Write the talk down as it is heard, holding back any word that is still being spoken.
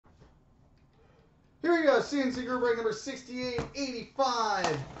Here you go, CNC group break number 6885,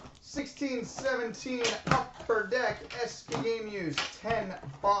 1617 Upper Deck SK Game Use 10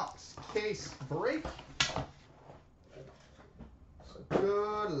 box case break. So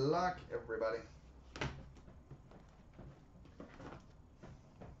good luck, everybody.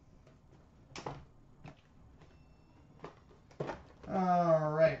 All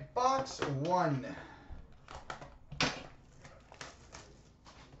right, box one.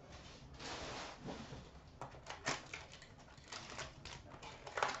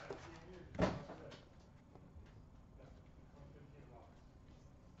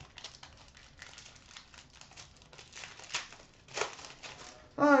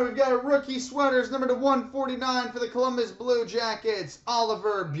 All right, we've got a rookie sweaters, number to 149 for the Columbus Blue Jackets,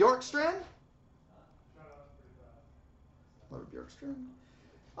 Oliver Bjorkstrand. Oliver Bjorkstrand.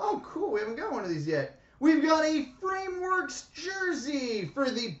 Oh, cool. We haven't got one of these yet. We've got a Frameworks jersey for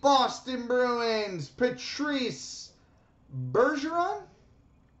the Boston Bruins, Patrice Bergeron.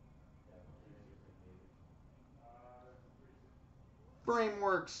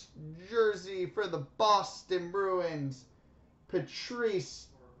 Frameworks jersey for the Boston Bruins, Patrice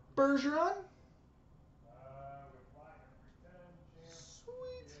Bergeron.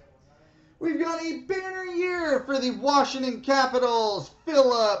 Sweet. We've got a banner year for the Washington Capitals,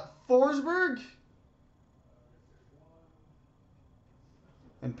 Philip Forsberg.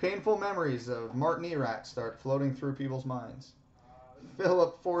 And painful memories of Martin Erat start floating through people's minds.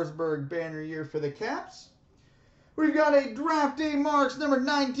 Philip Forsberg banner year for the Caps. We've got a draft day marks, number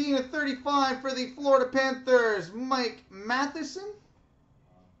 19 of 35 for the Florida Panthers, Mike Matheson.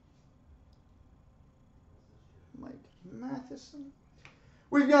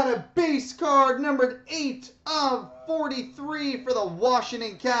 We've got a base card, numbered 8 of 43 for the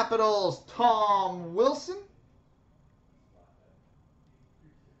Washington Capitals, Tom Wilson.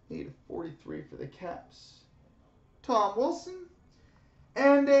 8 of 43 for the Caps, Tom Wilson.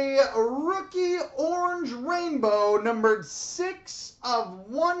 And a rookie orange rainbow, numbered 6 of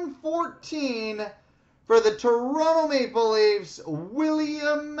 114 for the Toronto Maple Leafs,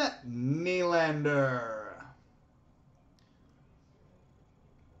 William Nylander.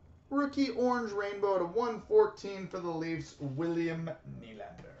 Rookie orange rainbow to 114 for the Leafs, William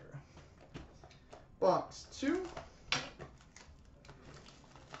Nylander. Box 2.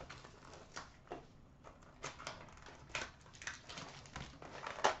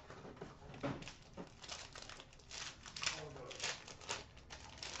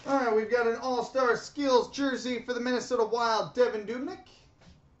 All right, we've got an All-Star Skills jersey for the Minnesota Wild, Devin Dubnyk.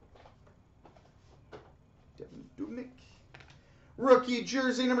 Rookie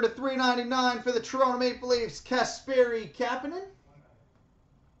jersey number to 399 for the Toronto Maple Leafs, Kasperi Kapanen.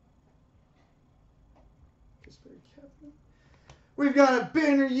 We've got a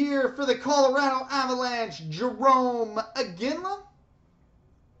banner year for the Colorado Avalanche, Jerome Iginla.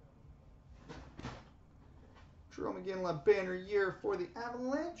 Jerome Iginla banner year for the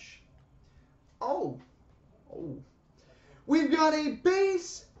Avalanche. Oh. We've got a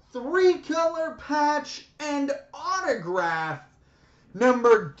base 3-color patch and autograph,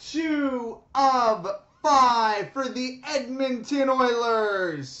 number 2 of 5 for the Edmonton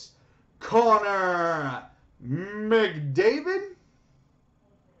Oilers, Connor McDavid.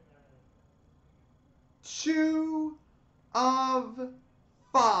 2 of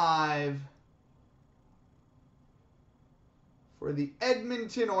 5 for the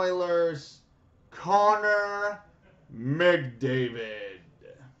Edmonton Oilers, Connor McDavid.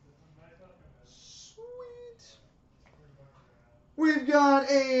 We've got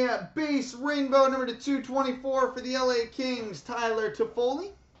a base rainbow number to 224 for the LA Kings, Tyler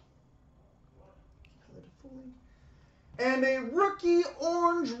Toffoli. And a rookie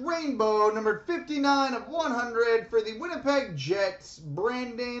orange rainbow number 59 of 100 for the Winnipeg Jets,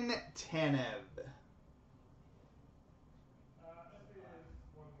 Brandon Tanev.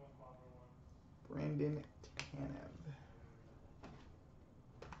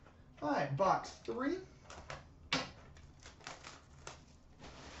 All right, box 3.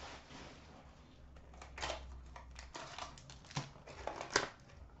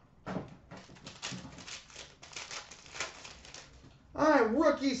 All right,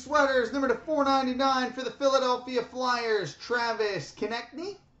 rookie sweaters, number to 499 for the Philadelphia Flyers, Travis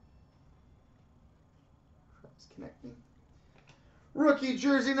Konecny. Rookie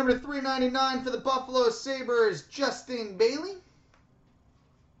jersey, number to 399 for the Buffalo Sabres, Justin Bailey.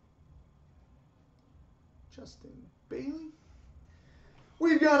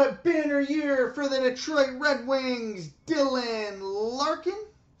 We've got a banner year for the Detroit Red Wings, Dylan Larkin.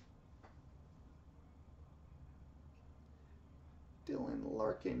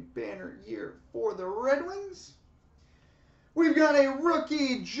 American banner year for the Red Wings. We've got a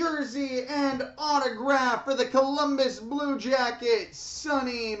rookie jersey and autograph for the Columbus Blue Jackets,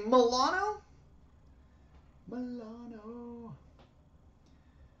 Sonny Milano.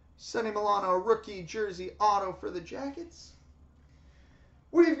 Sonny Milano, rookie jersey auto for the Jackets.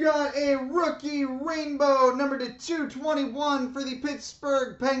 We've got a rookie rainbow number to 221 for the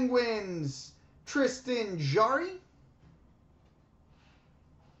Pittsburgh Penguins, CloutsnChara.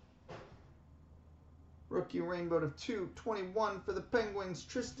 Rookie rainbow of 221 for the Penguins,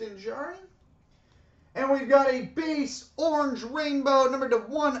 CloutsnChara. And we've got a base orange rainbow number to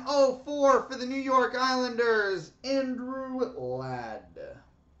 104 for the New York Islanders, Andrew Ladd.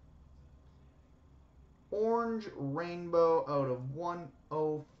 Orange rainbow out of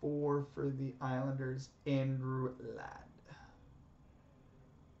 104 for the Islanders, Andrew Ladd.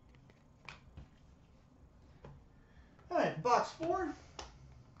 All right, box 4.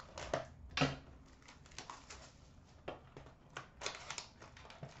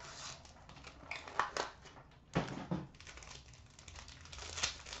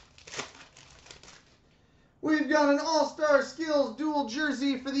 We've got an All-Star Skills dual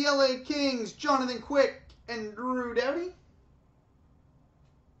jersey for the LA Kings, Jonathan Quick and Drew Doughty.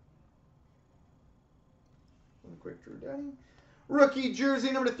 Quick, Drew Doughty. Rookie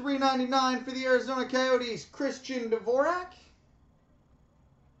jersey number 399 for the Arizona Coyotes, Christian Dvorak.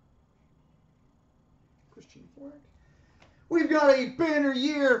 We've got a banner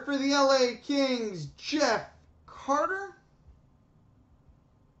year for the LA Kings, Jeff Carter.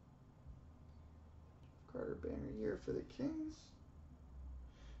 Carter banner year for the Kings.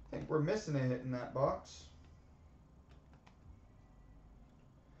 I think we're missing a hit in that box.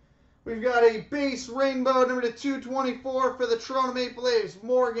 We've got a base rainbow number to 224 for the Toronto Maple Leafs,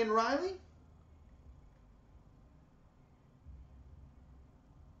 Morgan Rielly.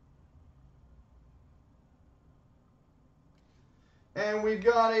 And we've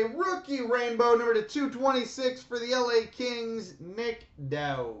got a rookie rainbow number to 226 for the LA Kings, Nick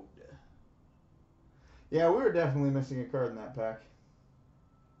Dowd. Yeah, we were definitely missing a card in that pack.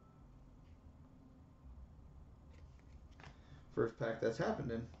 First pack that's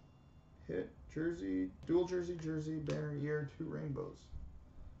happened in. Hit, jersey, dual jersey, banner year, 2 rainbows.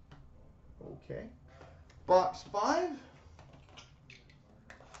 Okay. Box 5.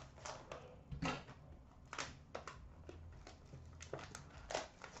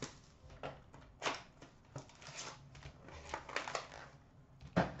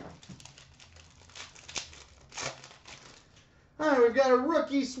 All right, we've got a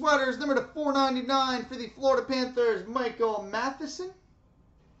rookie sweaters, number to 499 for the Florida Panthers, Michael Matheson.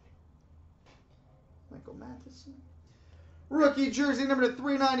 Rookie jersey, number to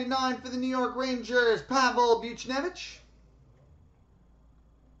 399 for the New York Rangers, Pavel Buchnevich.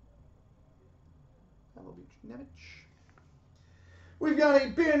 We've got a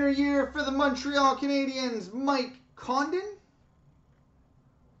banner year for the Montreal Canadiens, Mike Condon.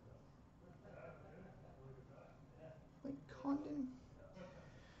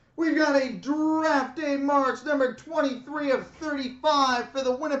 We've got a draft day marks, number 23 of 35 for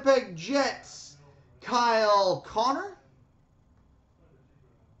the Winnipeg Jets, Kyle Connor.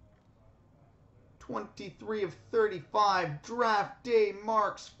 23 of 35 draft day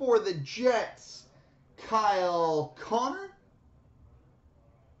marks for the Jets, Kyle Connor.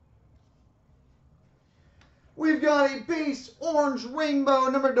 We've got a base orange rainbow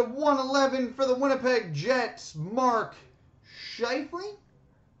number to 111 for the Winnipeg Jets, Mark Scheifele.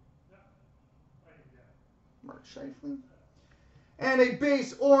 And a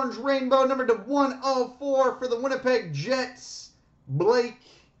base orange rainbow number to 104 for the Winnipeg Jets, Blake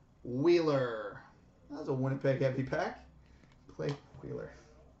Wheeler. That was a Winnipeg heavy pack. Blake Wheeler.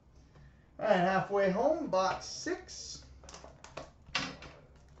 All right, halfway home, box 6.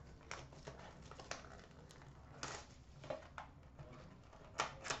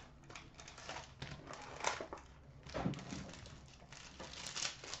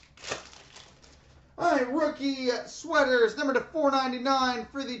 All right, rookie sweaters, number to 499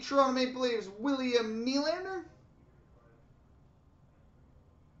 for the Toronto Maple Leafs, William Nylander.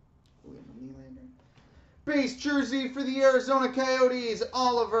 Base jersey for the Arizona Coyotes,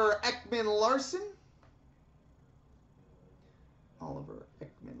 Oliver Ekman-Larsson.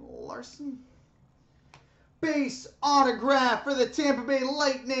 Base autograph for the Tampa Bay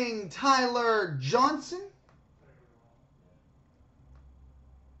Lightning, Tyler Johnson.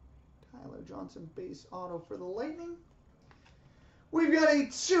 Base auto for the Lightning. We've got a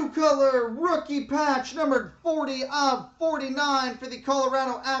 2-color rookie patch, numbered 40 of 49 for the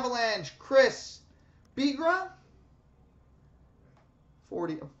Colorado Avalanche, Chris Bigra.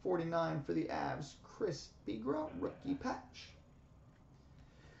 40 of 49 for the Avs. Chris Bigra, rookie patch.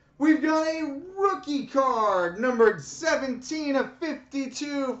 We've got a rookie card, numbered 17 of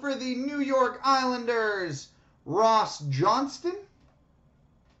 52 for the New York Islanders. Ross Johnston.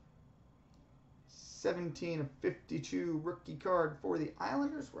 17 of 52 rookie card for the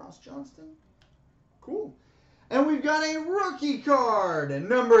Islanders. Ross Johnston. Cool. And we've got a rookie card,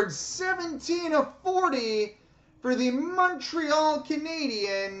 numbered 17 of 40 for the Montreal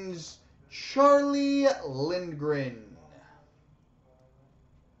Canadiens. Charlie Lindgren.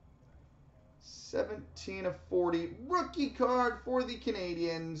 17 of 40 rookie card for the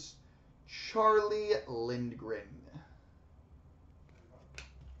Canadiens. Charlie Lindgren.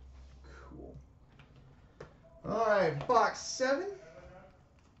 Cool. All right, box 7.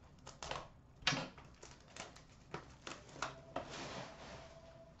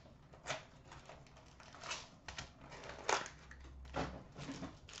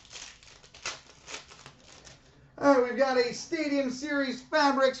 All right, we've got a Stadium Series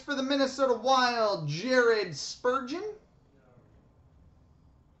Fabrics for the Minnesota Wild, Jared Spurgeon.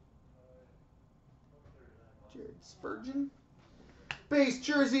 Base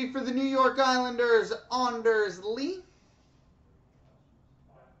jersey for the New York Islanders, Anders Lee.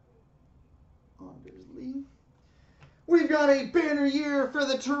 We've got a banner year for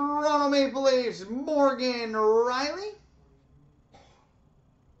the Toronto Maple Leafs, Morgan Riley.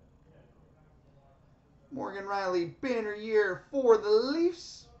 Morgan Riley, banner year for the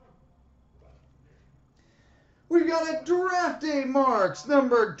Leafs. We've got a draft day marks,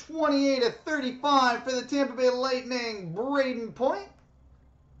 number 28 of 35 for the Tampa Bay Lightning, Braden Point.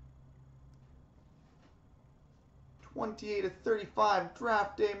 28 of 35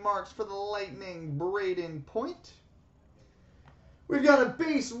 draft day marks for the Lightning, Braden Point. We've got a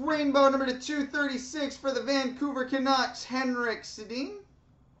base rainbow, number 236 for the Vancouver Canucks, Henrik Sedin.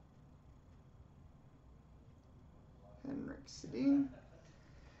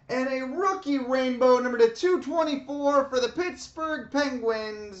 And a rookie rainbow, number 224 for the Pittsburgh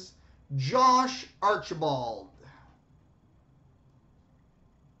Penguins, Josh Archibald.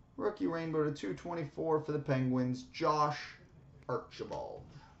 Rookie rainbow to 224 for the Penguins, Josh Archibald.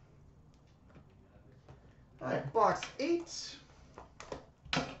 All right, box 8.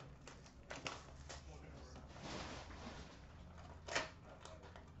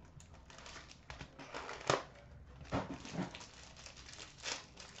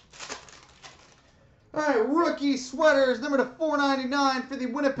 All right, rookie sweaters, number 499 for the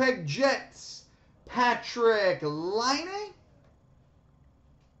Winnipeg Jets, Patrick Laine.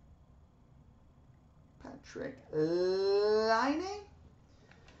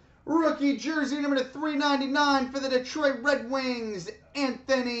 Rookie jersey, number 399 for the Detroit Red Wings,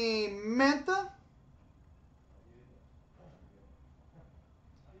 Anthony Mantha.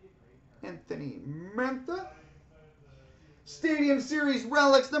 Stadium Series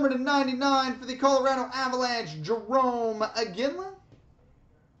Relics, number 99 for the Colorado Avalanche, Jerome Iginla.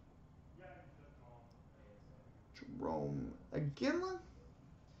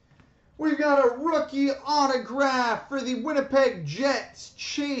 We've got a rookie autograph for the Winnipeg Jets,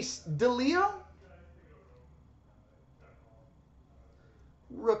 Chase DeLeo.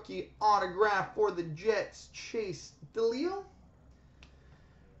 Rookie autograph for the Jets, Chase DeLeo.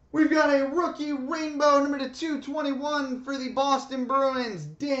 We've got a rookie rainbow, number 221 for the Boston Bruins,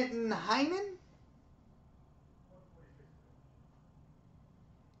 Danton Heinen.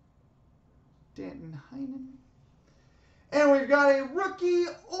 And we've got a rookie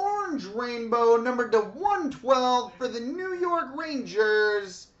orange rainbow, number 112 for the New York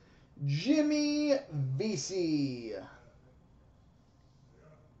Rangers, Jimmy Vesey.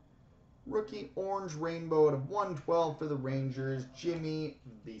 Rookie orange rainbow out of 112 for the Rangers, Jimmy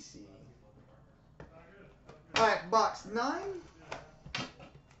Vesey. All right, box 9.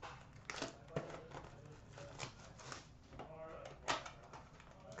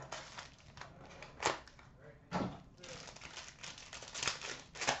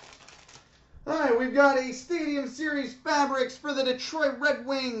 All right, we've got a Stadium Series Fabrics for the Detroit Red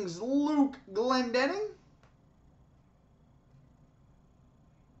Wings, Luke Glendening.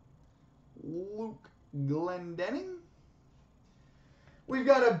 We've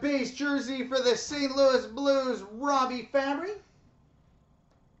got a base jersey for the St. Louis Blues, Robbie Fabry.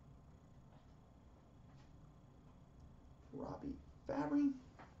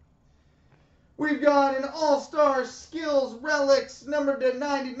 We've got an All-Star Skills Relics, number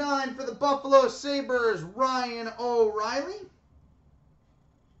 99 for the Buffalo Sabres, Ryan O'Reilly.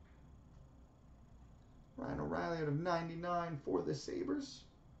 Out of 99 for the Sabres.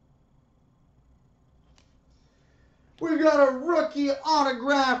 We've got a rookie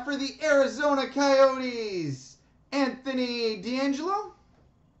autograph for the Arizona Coyotes, Anthony D'Angelo.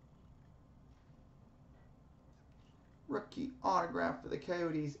 Rookie autograph for the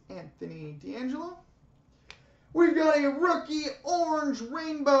Coyotes, Anthony D'Angelo. We've got a rookie orange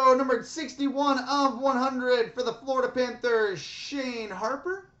rainbow, numbered 61 of 100 for the Florida Panthers, Shane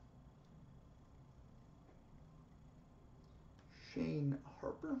Harper. Shane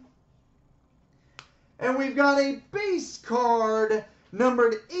Harper. And we've got a base card,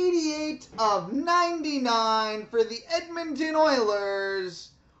 numbered 88 of 99 for the Edmonton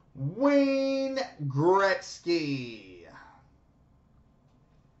Oilers, Wayne Gretzky.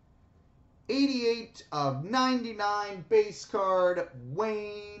 88 of 99 base card,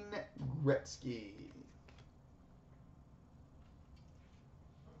 Wayne Gretzky.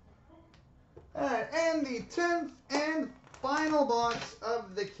 Alright, and the 10th and final box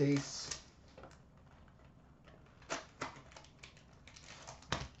of the case.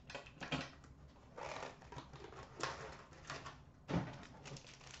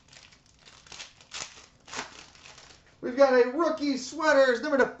 We've got a rookie sweaters,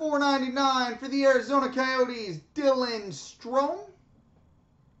 number to 499 for the Arizona Coyotes, Dylan Strome.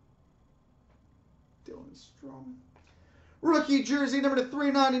 Rookie jersey, number to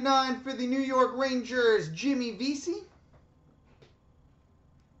 399 for the New York Rangers, Jimmy Vesey.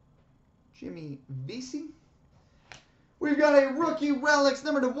 We've got a rookie relics,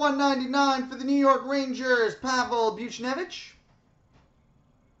 number to 199 for the New York Rangers, Pavel Buchnevich.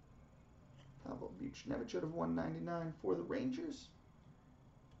 Out of 199 for the Rangers.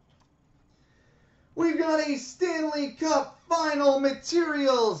 We've got a Stanley Cup Final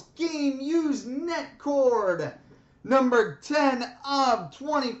Materials Game Used Net Cord, number 10 of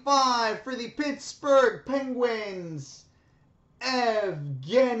 25 for the Pittsburgh Penguins,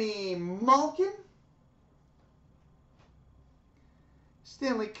 Evgeny Malkin.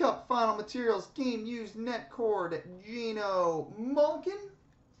 Stanley Cup Final Materials Game Used Net Cord, Geno Malkin.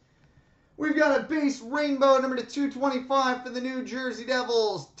 We've got a base rainbow, number to 225 for the New Jersey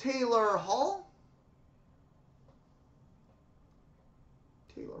Devils, Taylor Hall.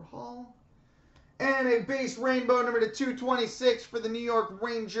 And a base rainbow, number to 226 for the New York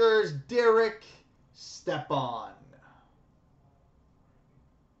Rangers, Derek Stepan.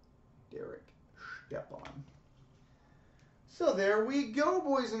 So there we go,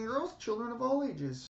 boys and girls, children of all ages.